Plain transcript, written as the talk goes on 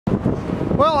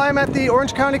Well, I'm at the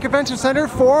Orange County Convention Center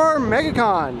for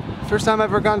Megacon. First time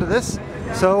I've ever gone to this,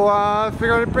 so I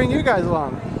figured I'd bring you guys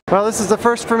along. Well, this is the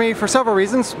first for me for several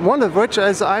reasons, one of which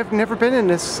is I've never been in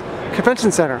this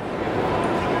convention center.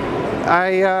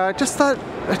 I just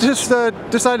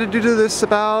decided to do this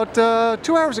about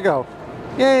 2 hours ago.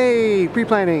 Yay,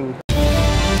 pre-planning.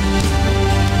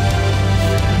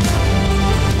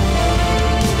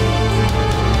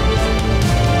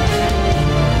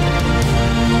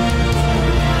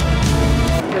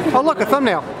 Oh look, a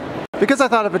thumbnail. Because I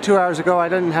thought of it 2 hours ago, I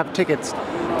didn't have tickets.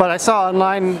 But I saw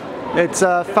online it's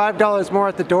 $5 more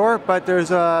at the door, but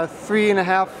there's a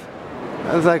 3.5,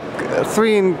 like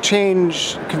 3 and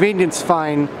change convenience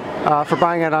fine for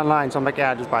buying it online. So I'm like,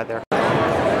 yeah, just buy it there.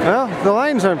 Well, the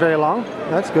lines aren't very long.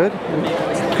 That's good.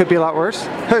 Could be a lot worse.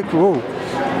 Whoa.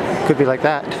 Could be like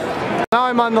that. Now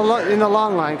I'm on in the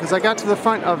long line because I got to the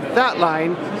front of that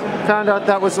line, found out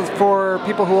that was for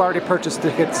people who already purchased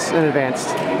tickets in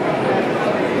advance.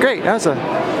 Great, that was a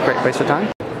great waste of time.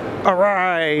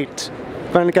 Alright,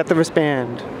 finally got the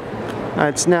wristband.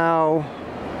 It's now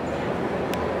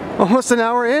almost an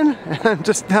hour in and I'm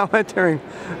just now entering.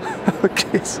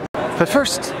 Okay. But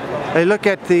first, a look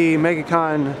at the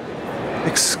Megacon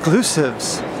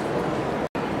exclusives.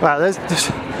 Wow, there's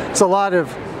a lot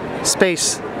of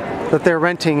space that they're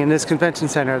renting in this convention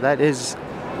center that is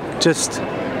just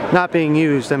not being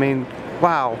used. I mean,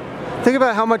 wow. Think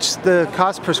about how much the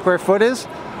cost per square foot is.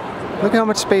 Look at how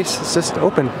much space is just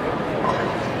open.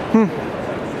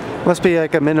 Must be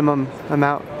like a minimum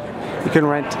amount you can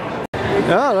rent.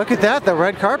 Oh, look at that, the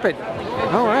red carpet.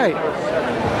 All right.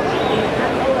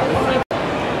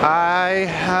 I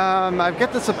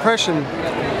get this impression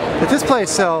that this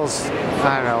place sells,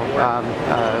 I don't know,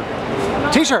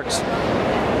 t-shirts.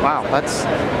 Wow, that's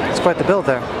quite the build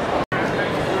there.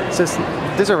 It's just,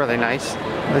 these are really nice.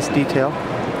 Nice detail.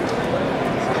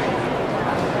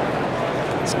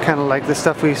 It's kind of like the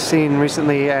stuff we've seen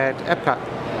recently at Epcot.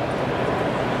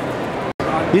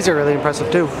 These are really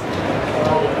impressive too.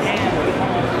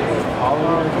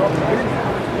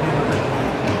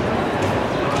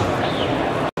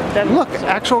 Look,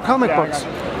 actual comic books.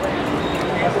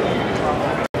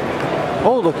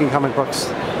 Old looking comic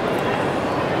books.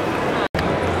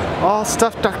 All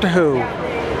stuffed Doctor Who.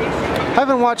 I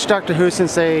haven't watched Doctor Who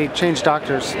since they changed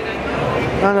doctors.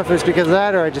 I don't know if it's because of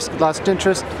that or I just lost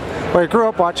interest. But I grew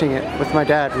up watching it with my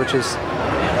dad, which is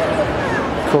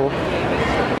cool.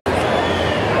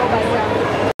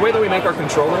 The way that we make our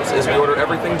controllers is we order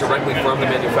everything directly from the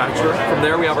manufacturer. From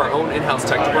there we have our own in-house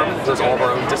tech department that does all of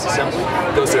our own disassembly.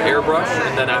 It goes to airbrush,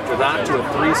 and then after that to a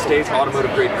 3-stage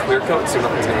automotive grade clear coat so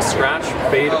nothing's going to scratch,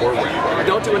 fade, or rip. We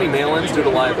don't do any mail-ins due to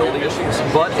liability issues,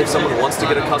 but if someone wants to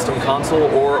get a custom console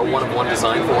or a one-of-one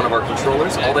design for one of our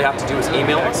controllers, all they have to do is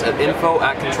email us at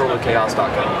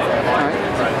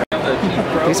info@controllerchaos.com.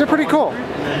 These are pretty cool.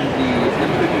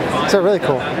 These are really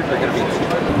cool.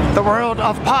 The world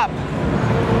of pop.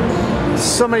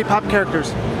 So many pop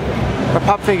characters, or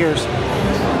pop figures.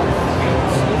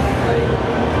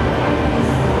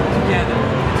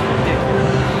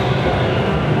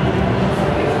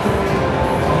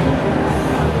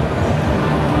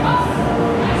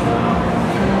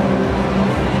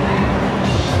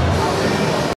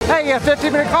 Hey, a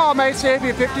 15-minute call may save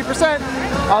you 50%.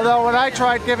 Although when I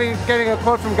tried getting a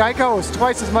quote from Geico, it was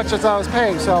twice as much as I was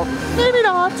paying, so maybe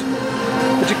not.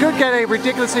 But you could get a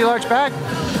ridiculously large bag.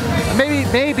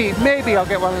 Maybe I'll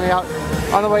get one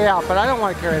on the way out, but I don't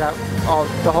want to carry it out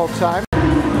the whole time.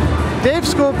 Dave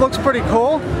School looks pretty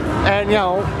cool, and you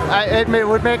know, it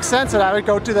would make sense that I would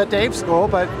go to the Dave School,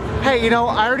 but hey, you know,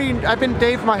 I've been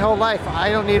Dave my whole life.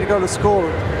 I don't need to go to school.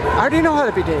 I already know how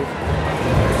to be Dave.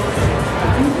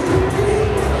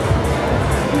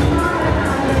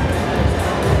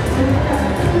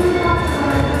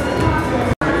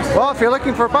 Well, if you're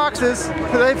looking for boxes,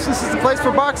 this is the place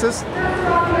for boxes.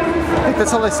 I think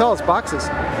that's all they sell is boxes.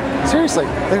 Seriously,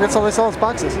 I think that's all they sell is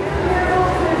boxes.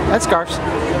 And scarves.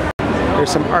 There's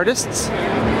some artists.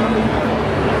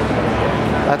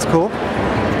 That's cool.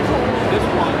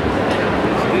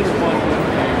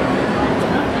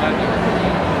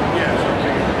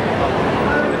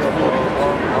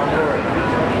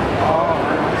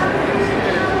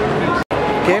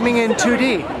 Gaming in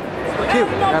 2D. Cute.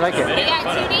 I like it. Yeah,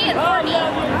 2D and 4D.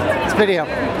 It's video.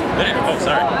 Video? Oh,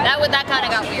 sorry. That kind of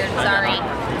got weird. Sorry.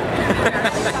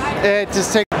 It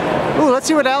just takes. Ooh, let's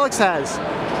see what Alex has.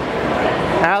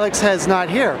 Alex has not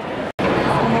here.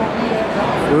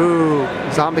 Ooh,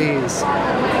 zombies.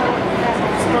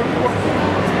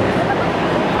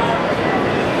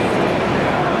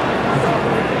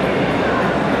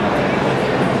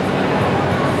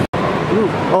 Ooh,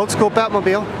 old school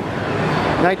Batmobile.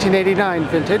 1989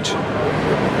 vintage.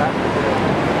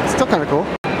 Still kind of cool.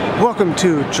 Welcome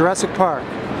to Jurassic Park.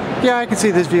 Yeah, I can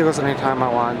see these vehicles anytime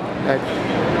I want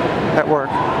at work.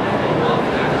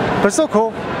 But still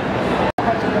cool.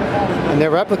 And they're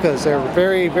replicas. They're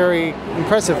very, very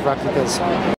impressive replicas.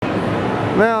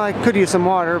 Well, I could use some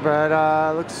water, but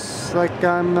looks like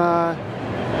I'm out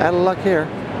of luck here.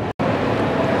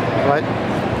 What?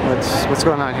 What's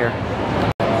going on here?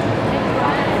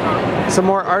 Some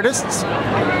more artists.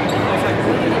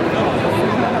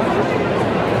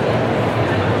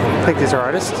 I think these are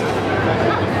artists.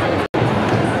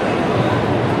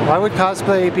 Why would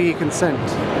cosplay be consent?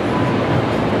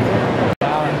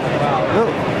 Oh.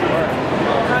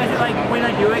 Like when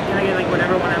I do it, can I get like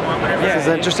whatever one I want? Whatever. This is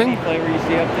interesting. Flavor you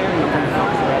see up there, you can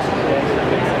have the rest of the day.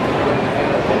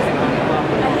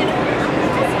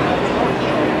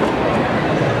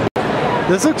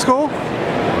 This looks cool.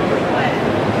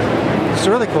 It's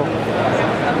really cool.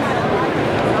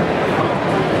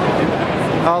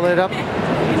 All lit up.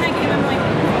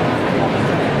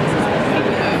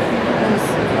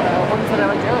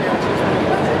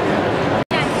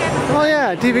 Oh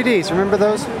yeah, DVDs. Remember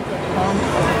those?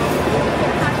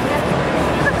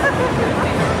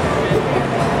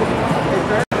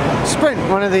 Sprint,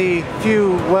 one of the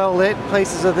few well-lit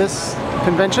places of this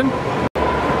convention.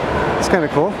 It's kind of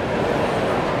cool.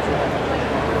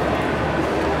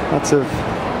 Lots of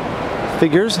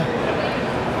figures.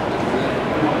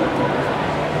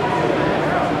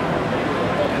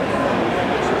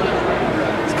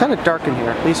 It's kind of dark in here,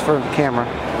 at least for the camera.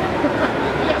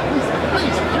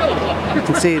 You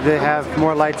can see they have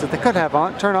more lights that they could have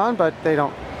turn on, but they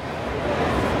don't.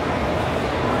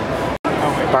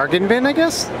 Bargain bin, I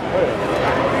guess?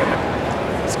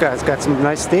 This guy's got some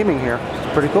nice theming here.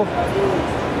 It's pretty cool.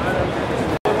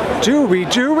 Jewelry,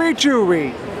 jewelry,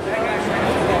 jewelry.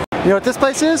 You know what this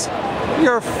place is?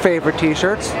 Your favorite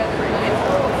t-shirts.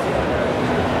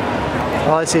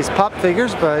 All I see is pop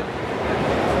figures, but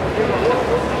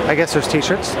I guess there's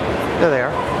t-shirts. There they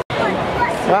are.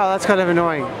 Wow, that's kind of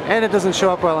annoying. And it doesn't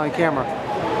show up well on camera.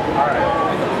 Alright.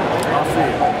 I'll see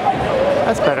you.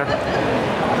 That's better.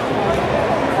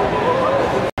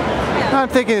 I'm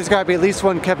thinking there's got to be at least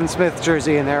one Kevin Smith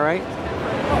jersey in there, right?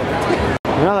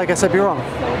 Well, I guess I'd be wrong.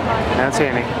 I don't see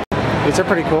any. These are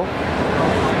pretty cool.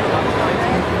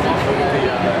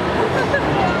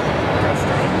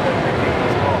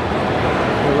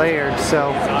 Layered,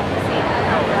 so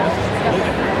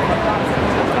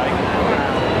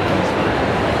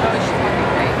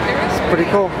it's pretty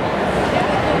cool.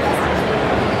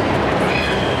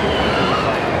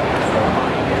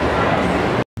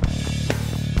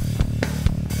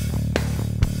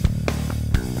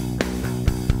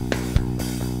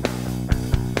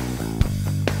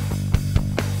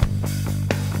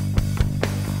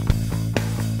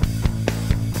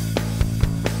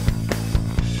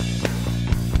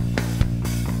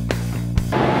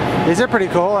 These are pretty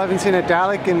cool. I haven't seen a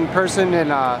Dalek in person in,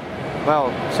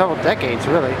 well, several decades,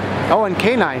 really. Oh, and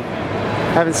K9.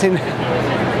 Haven't seen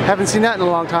that in a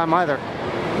long time either.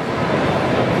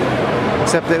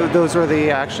 Except that those were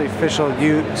the actually official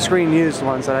screen used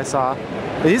ones that I saw.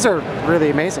 But these are really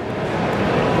amazing.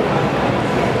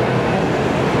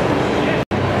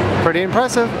 Pretty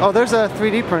impressive. Oh, there's a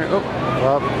 3D printer. Oh,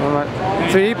 well,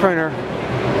 3D printer.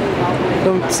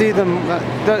 Don't see them.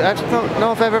 I don't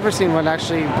know if I've ever seen one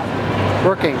actually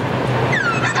working.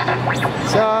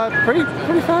 It's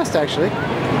pretty fast actually.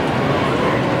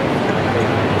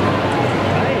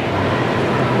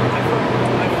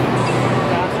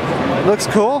 Looks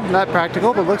cool. Not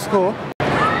practical, but looks cool.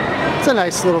 It's a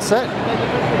nice little set.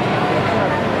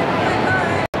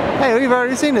 Hey, we've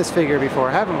already seen this figure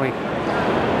before, haven't we?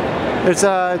 There's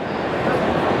a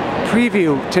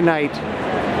preview tonight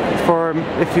for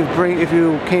if you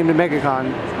came to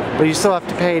Megacon, but you still have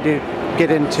to pay to get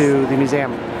into the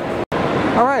museum.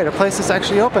 Alright, a place that's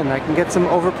actually open. I can get some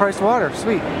overpriced water.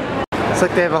 Sweet. It's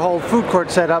like they have a whole food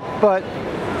court set up, but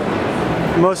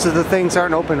most of the things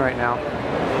aren't open right now.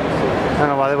 I don't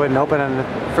know why they wouldn't open on the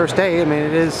first day. I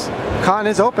mean, con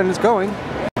is open, it's going.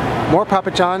 More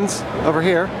Papa John's over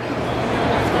here.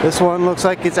 This one looks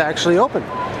like it's actually open.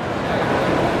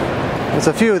 There's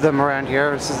a few of them around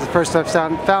here. This is the first I've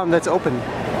found that's open.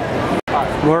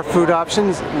 More food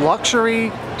options.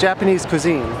 Luxury Japanese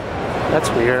cuisine. That's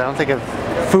weird. I don't think of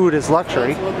food as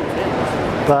luxury.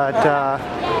 But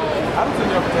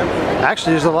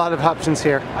actually there's a lot of options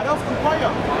here.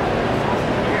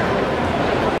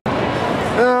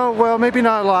 Well, maybe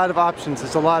not a lot of options.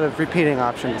 There's a lot of repeating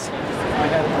options.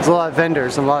 There's a lot of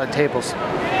vendors and a lot of tables.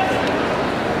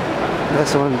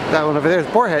 This one, that one over there is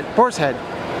Boar's Head.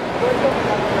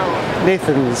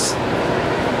 Nathan's.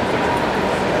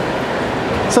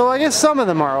 So I guess some of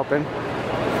them are open.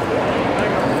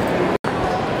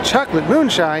 Chocolate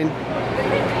moonshine.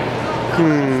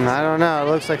 I don't know. It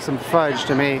looks like some fudge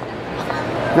to me.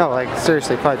 No, like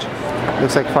seriously, fudge.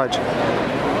 Looks like fudge.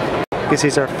 Guess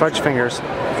these are fudge fingers.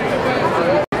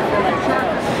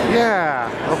 Yeah.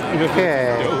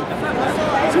 Okay.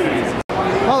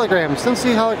 Holograms. Don't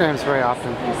see holograms very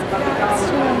often.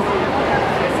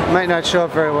 Might not show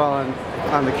up very well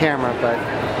on the camera, but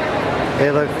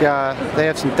they look. They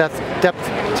have some depth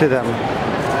to them.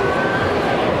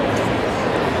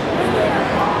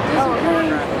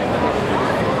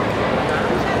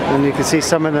 And you can see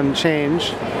some of them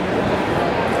change.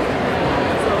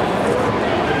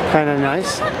 Kind of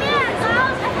nice.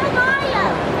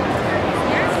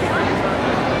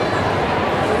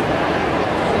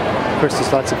 Of course,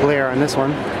 there's lots of glare on this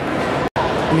one.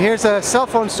 And here's a cell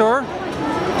phone store,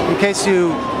 in case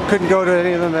you couldn't go to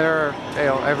any of them that are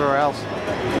everywhere else.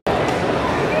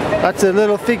 Lots of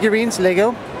little figurines, Lego.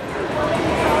 In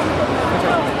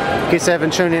case I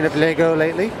haven't shown you enough Lego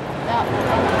lately.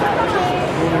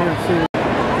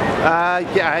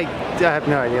 Yeah, I have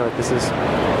no idea what this is.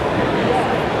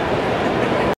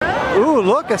 Ooh,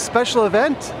 look, a special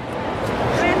event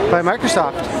by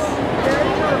Microsoft.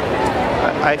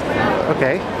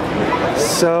 Okay.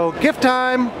 So, gift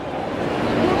time.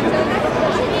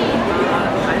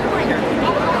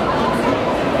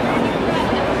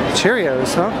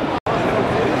 Cheerios, huh?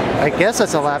 I guess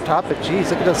that's a laptop, but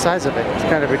geez, look at the size of it. It's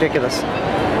kind of ridiculous.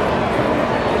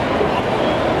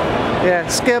 Yeah,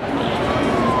 skip.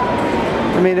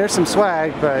 I mean, there's some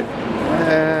swag, but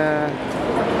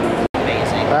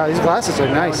wow, these glasses are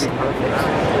nice.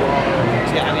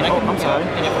 Yeah, I mean, I'm sorry.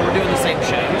 And if we're doing the same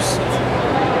shows,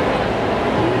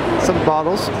 some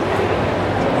bottles.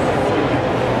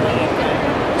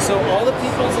 So all the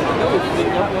people in the booth did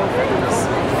not know friends.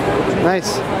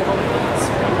 Nice.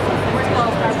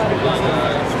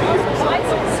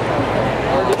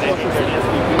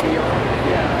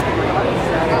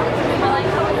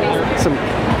 Some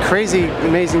crazy,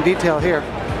 amazing detail here.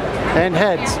 And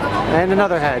heads. And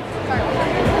another head.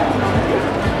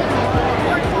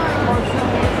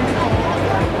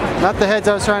 Not the heads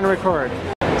I was trying to record.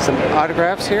 Some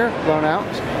autographs here, blown out.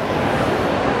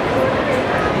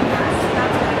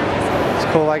 It's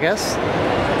cool, I guess.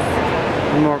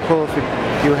 More cool if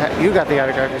you got the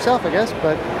autograph yourself, I guess,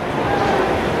 but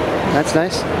that's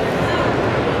nice.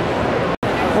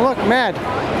 Oh look, Mad.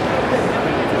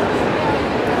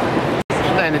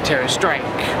 Planetary Strike.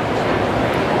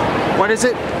 What is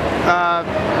it? I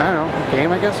don't know,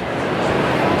 game, I guess?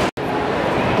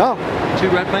 Oh. 2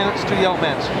 red planets, 2 yellow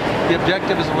planets. The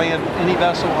objective is to land any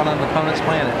vessel on an opponent's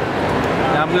planet.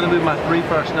 Now I'm going to move my 3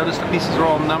 first. Notice the pieces are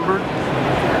all numbered.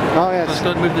 Oh, yes. Let's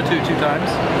go ahead and move the 2 times.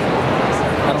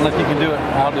 I don't know if you can do it.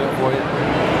 I'll do it for you.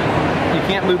 You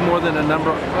can't move more than a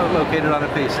number located on a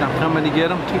piece. Now I'm coming to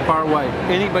get them too far away.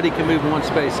 Anybody can move 1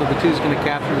 space, so the 2 is going to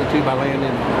capture the 2 by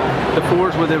landing. The 4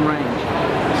 is within range.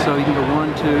 So you can go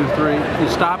 1, 2, 3. You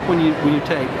stop when you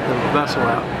take the vessel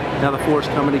out. Now the 4 is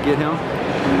coming to get him.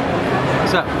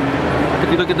 So, if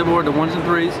you look at the board, the 1s and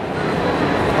 3s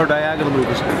are diagonal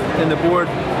movers, and the board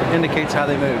indicates how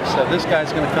they move. So this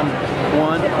guy's going to come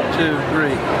 1, 2,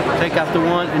 3. Take out the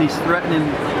 1, and he's threatening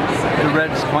the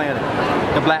red planet,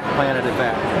 the black planet at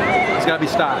that. It's got to be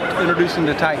stopped. Introducing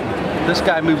the Titan. This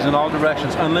guy moves in all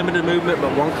directions, unlimited movement,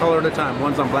 but 1 color at a time.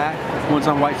 1's on black, 1's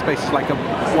on white spaces, like a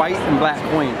white and black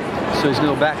queen. So he's going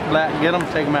to go back to black, get him,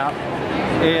 take him out,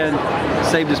 and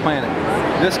save this planet.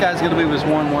 This guy's going to move his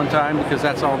 1 time because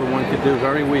that's all the 1 could do.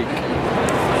 Very weak.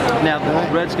 Now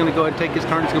the red's going to go ahead and take his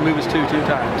turn. He's going to move his 2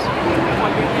 times.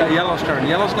 Yellow's turn.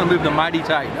 Yellow's going to move the Mighty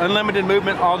Titan. Unlimited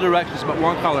movement, all directions, but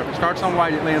 1 color. If it starts on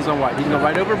white, it lands on white. He can go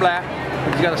right over black,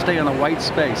 but he's got to stay on a white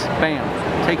space. Bam.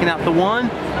 Taking out the 1,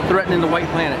 threatening the white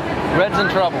planet. Red's in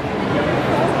trouble.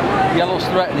 Yellow's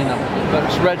threatening him, but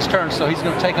it's red's turn, so he's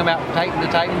going to take him out, Titan to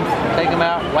Titan, take him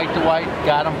out, white to white,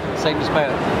 got him, save his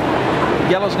planet.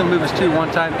 Yellow's going to move his 2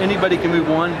 1 time. Anybody can move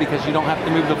 1 because you don't have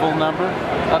to move the full number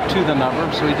up to the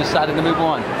number, so he decided to move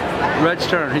 1. Red's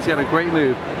turn, he's got a great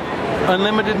move.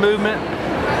 Unlimited movement,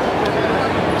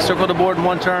 circle the board in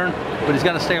 1 turn, but he's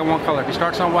got to stay on 1 color. If he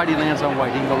starts on white, he lands on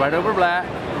white. He can go right over black,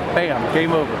 bam,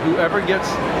 game over. Whoever gets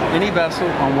any vessel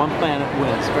on 1 planet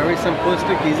wins. Very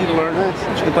simplistic, easy to learn.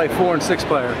 Nice. You can play 4 and 6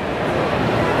 player.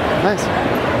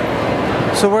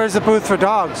 Nice. So where's the booth for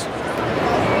dogs?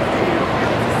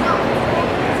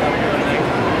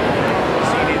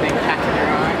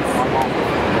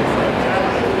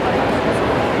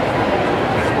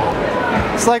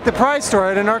 It's like the prize store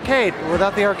at an arcade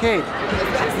without the arcade.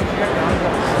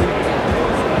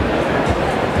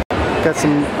 Got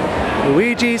some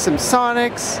Luigi, some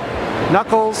Sonics,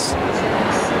 Knuckles.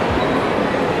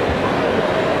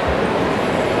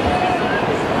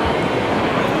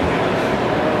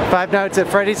 Five Nights at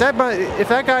Freddy's. If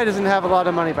that guy doesn't have a lot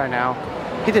of money by now,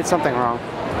 he did something wrong.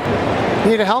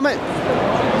 Need a helmet?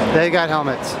 They got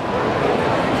helmets.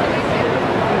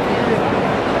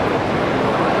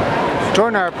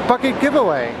 Join our bucket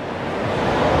giveaway.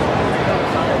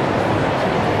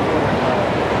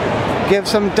 Give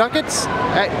some ducats,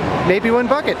 maybe win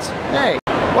buckets. Hey.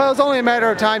 Well, it was only a matter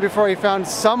of time before he found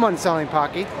someone selling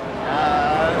Pocky. Only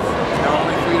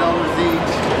 $3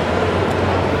 each.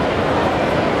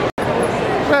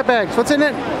 Grab bags, what's in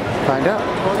it? Find out. Up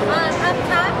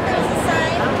top, there's a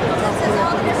sign that says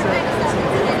all the different kind of stuff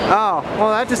that's in it. Oh, well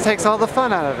that just takes all the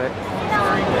fun out of it.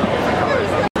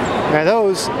 Now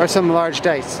those are some large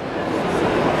dice.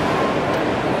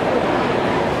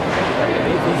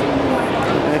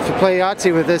 And if you play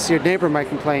Yahtzee with this, your neighbor might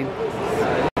complain.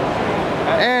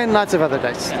 And lots of other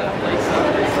dice.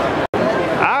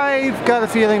 I've got a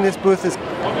feeling this booth is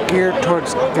geared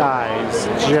towards guys.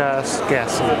 Just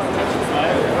guessing.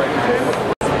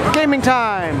 Gaming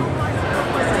time!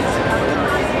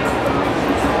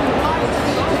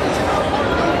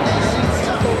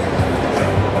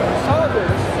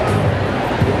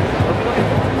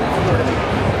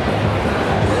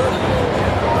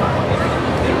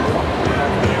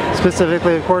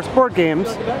 Specifically, of course, board games.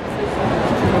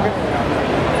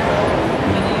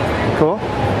 Cool.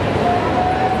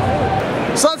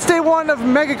 So that's day one of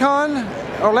Megacon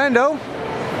Orlando.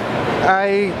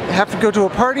 I have to go to a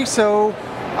party, so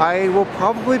I will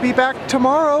probably be back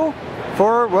tomorrow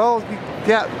for, well,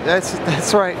 yeah,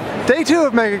 that's right. Day two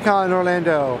of Megacon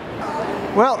Orlando.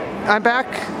 Well, I'm back.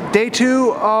 Day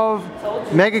two of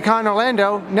Megacon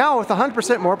Orlando, now with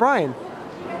 100% more Brian.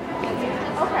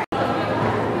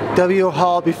 W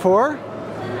Hall before,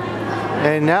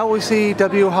 and now we see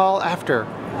W Hall after.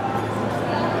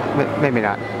 Maybe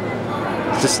not.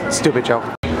 It's just a stupid joke.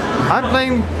 I'm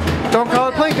playing, don't call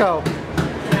it Plinko.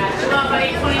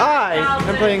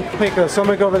 I'm playing Plinko, so I'm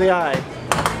gonna go over the eye.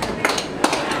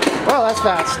 Well, that's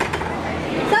fast.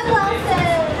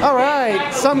 Sunglasses!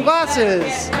 Alright,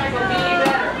 sunglasses.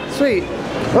 Sweet.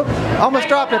 Oop, almost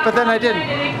dropped it, but then I didn't.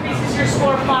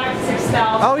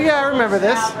 Oh yeah, I remember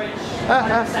this.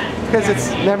 Because it's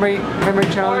memory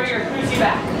challenge.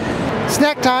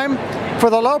 Snack time. For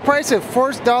the low price of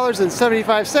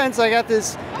 $4.75, I got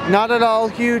this not at all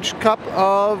huge cup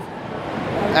of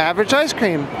average ice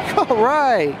cream.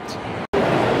 Alright.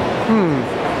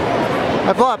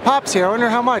 I bought pops here. I wonder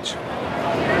how much.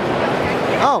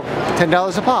 Oh,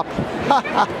 $10 a pop.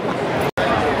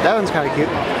 That one's kind of cute.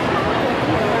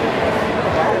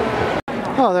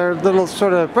 Oh, they're little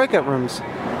sort of breakout rooms.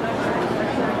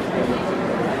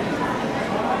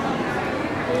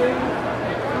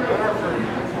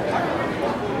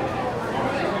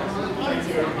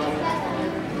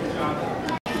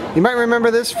 You might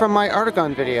remember this from my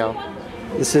Artagon video.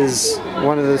 This is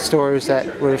one of the stores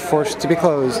that were forced to be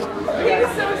closed.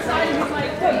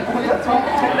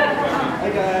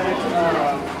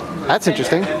 That's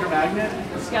interesting.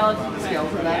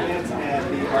 Skeleton magnets and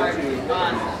the R2.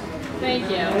 Thank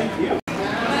you.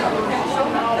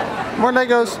 More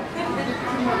Legos.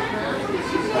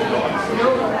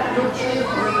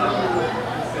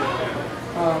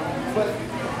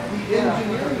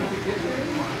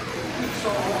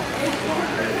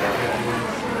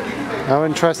 I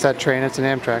wouldn't trust that train, it's an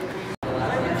Amtrak.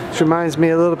 This reminds me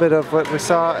a little bit of what we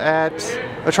saw at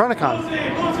Atronicon.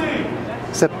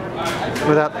 Except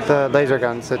without the laser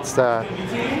guns, it's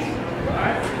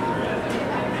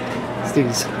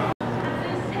these.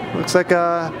 Looks like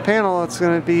a panel it's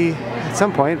going to be at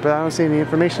some point, but I don't see any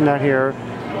information out here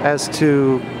as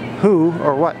to who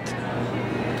or what.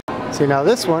 See, now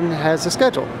this one has a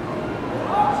schedule.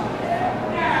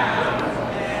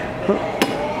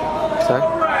 Sorry.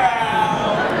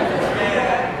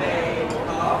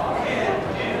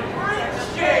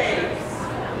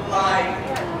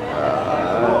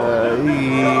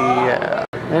 Yeah.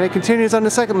 And it continues on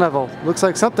the second level. Looks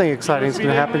like something exciting is going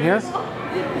to happen here.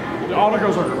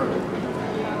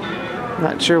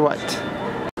 Not sure what.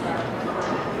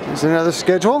 There's another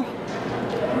schedule.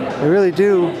 They really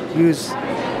do use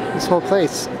this whole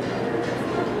place.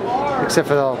 Except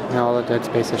for all the dead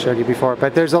space I showed you before.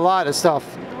 But there's a lot of stuff.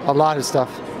 A lot of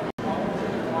stuff.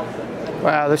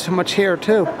 Wow, there's so much here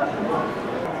too.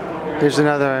 There's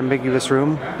another ambiguous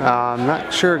room. I'm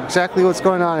not sure exactly what's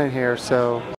going on in here,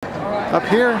 so... Up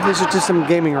here, these are just some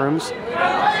gaming rooms.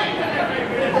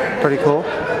 pretty cool.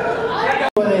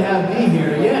 Well, they have me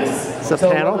here, yes. It's a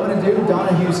so panel. what I'm going to do,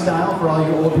 Donahue style for all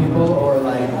you old people, or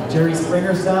like Jerry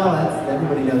Springer style, that's,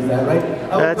 everybody knows that, right?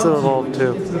 That's a little old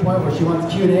too. Get to the point where she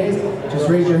wants Q&As, just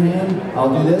raise your hand,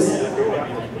 I'll do this.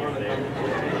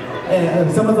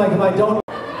 And someone's like, if I don't...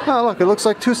 Oh look, it looks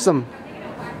like Twosome.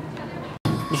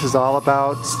 This is all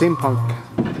about steampunk.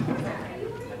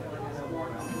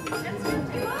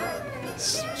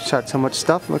 Shot so much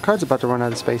stuff and the card's about to run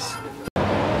out of space.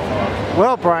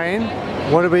 Well, Brian,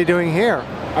 what are we doing here?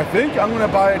 I think I'm gonna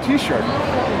buy a t-shirt.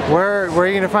 Where are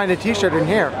you gonna find a t-shirt in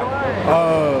here?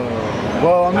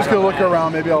 Well, I'm just gonna look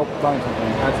around, maybe I'll find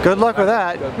something. Good luck with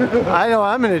that. I know what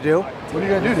I'm gonna do. What are you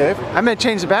gonna do, Dave? I'm gonna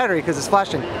change the battery because it's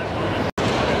flashing.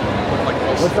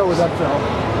 What's up with that film?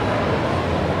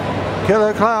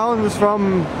 Killer Clowns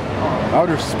from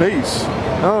Outer Space.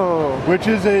 Oh. Which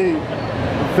is a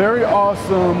very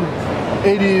awesome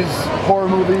 80s horror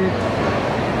movie.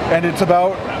 And it's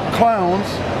about clowns.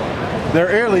 They're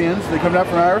aliens. They come down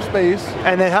from outer space.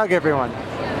 And they hug everyone.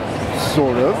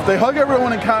 Sort of. They hug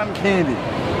everyone in cotton candy.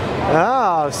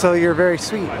 Oh, so you're very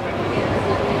sweet.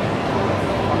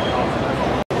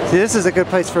 See, this is a good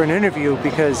place for an interview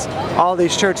because all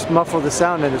these shirts muffle the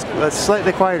sound and it's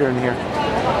slightly quieter in here.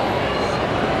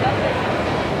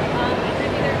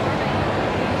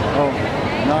 Oh,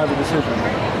 now I have a decision.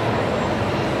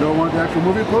 Do I want the actual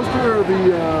movie poster or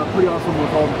the pretty awesome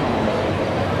with all the clowns?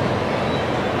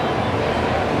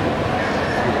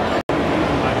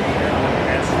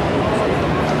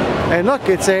 And look,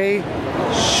 it's a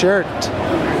shirt.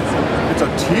 It's a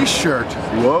t-shirt.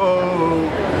 Whoa.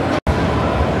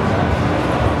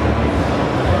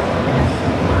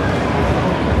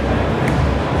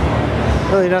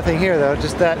 Really nothing here though,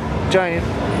 just that giant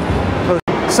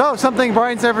poster. So, something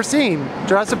Brian's never seen.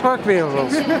 Jurassic Park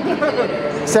vehicles.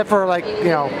 Except for like, you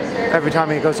know, every time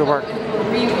he goes to work.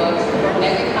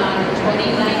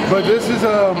 But this is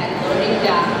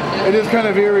it is kind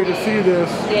of eerie to see this,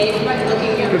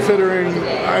 considering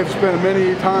I've spent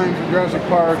many times in Jurassic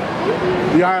Park,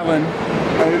 the island,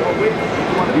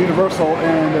 Universal,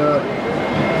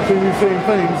 and seen these same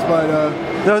things, but...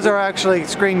 Those are actually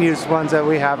screen use ones that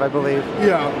we have, I believe.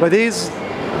 Yeah. But these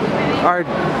are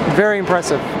very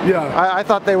impressive. Yeah. I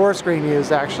thought they were screen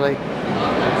used, actually.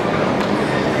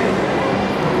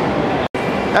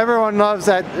 Everyone loves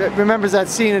that, remembers that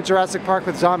scene in Jurassic Park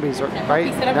with zombies,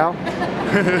 right? No?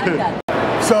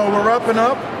 So we're wrapping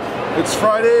up. It's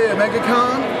Friday at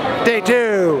Megacon. Day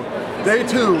 2. Day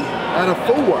 2 out of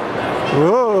 4.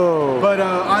 Whoa. But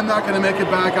I'm not going to make it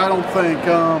back, I don't think.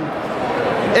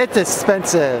 It's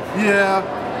expensive. Yeah,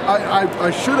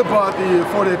 I should have bought the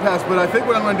 4-day pass, but I think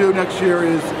what I'm going to do next year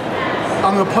is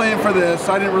I'm going to plan for this.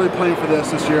 I didn't really plan for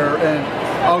this year, and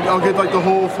I'll get like the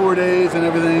whole 4 days and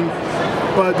everything.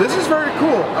 But this is very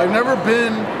cool. I've never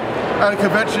been at a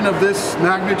convention of this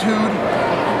magnitude.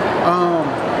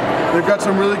 They've got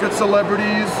some really good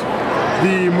celebrities.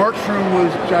 The merch room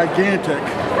was gigantic.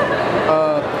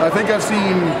 I think I've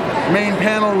seen main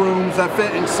panel rooms that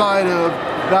fit inside of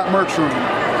that merch room.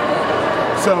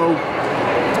 So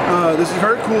this is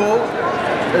very cool.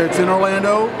 It's in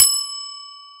Orlando.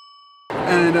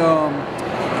 And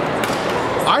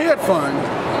I had fun.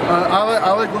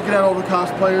 I like looking at all the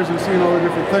cosplayers and seeing all the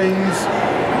different things.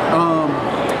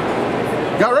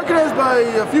 Got recognized by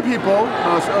a few people.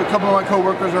 A couple of my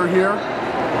co-workers are here.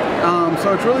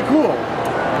 So it's really cool.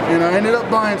 And I ended up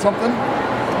buying something.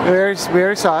 We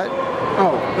already saw it.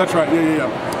 Oh, that's right. Yeah.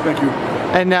 Thank you.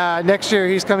 And next year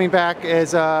he's coming back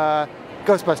as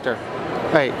Ghostbuster.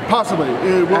 Right. Possibly.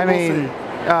 We'll see.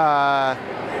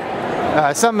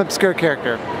 Some obscure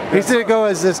character. He's going to go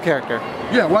as this character.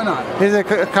 Yeah, why not? He's going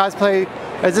to cosplay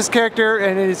as this character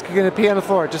and he's going to pee on the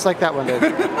floor just like that one did.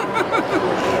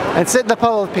 And sit in the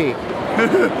puddle of pee.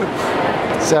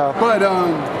 So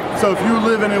if you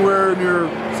live anywhere near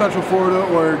Central Florida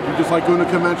or you just like going to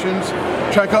conventions,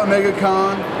 check out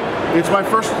Megacon. It's my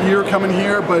first year coming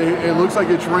here, but it looks like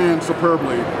it's ran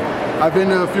superbly. I've been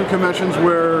to a few conventions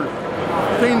where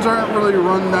things aren't really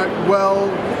run that well.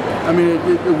 I mean,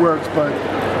 it works, but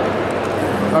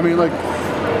I mean, like,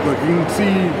 look, you can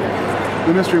see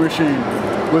the Mystery Machine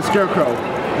with Scarecrow,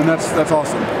 and that's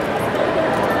awesome.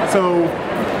 So,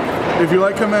 if you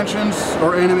like conventions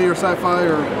or anime or sci-fi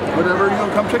or whatever,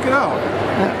 come check it out.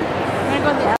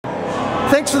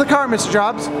 Thanks for the car, Mr.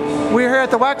 Jobs. We're here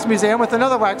at the Wax Museum with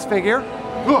another wax figure.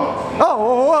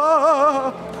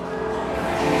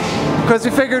 Because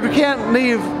we figured we can't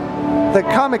leave the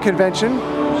comic convention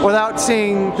without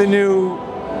seeing the new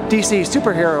DC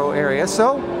superhero area,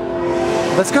 so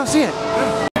let's go see it.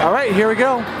 All right, here we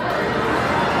go.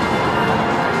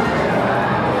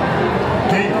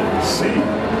 see.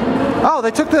 Oh,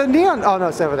 they took the neon. Oh no,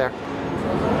 it's over there.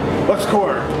 Lux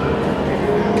Core.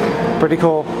 Pretty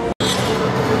cool.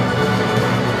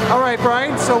 All right,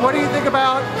 Brian. So, what do you think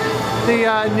about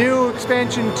the new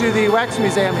expansion to the Wax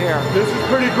Museum here? This is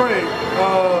pretty great.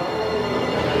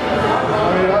 I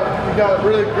mean, we got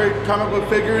really great comic book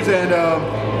figures, and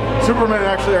Superman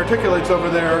actually articulates over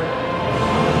there.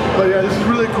 But yeah, this is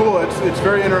really cool. It's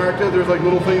very interactive. There's like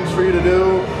little things for you to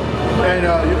do, and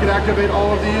you can activate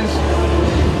all of these.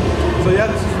 So yeah,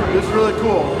 this is really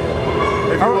cool.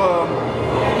 If you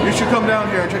you should come down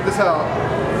here and check this out.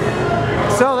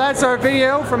 So that's our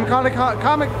video from So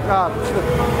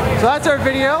that's our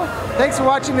video. Thanks for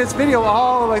watching this video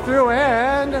all the way through,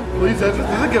 and please, this is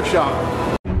a gift shop.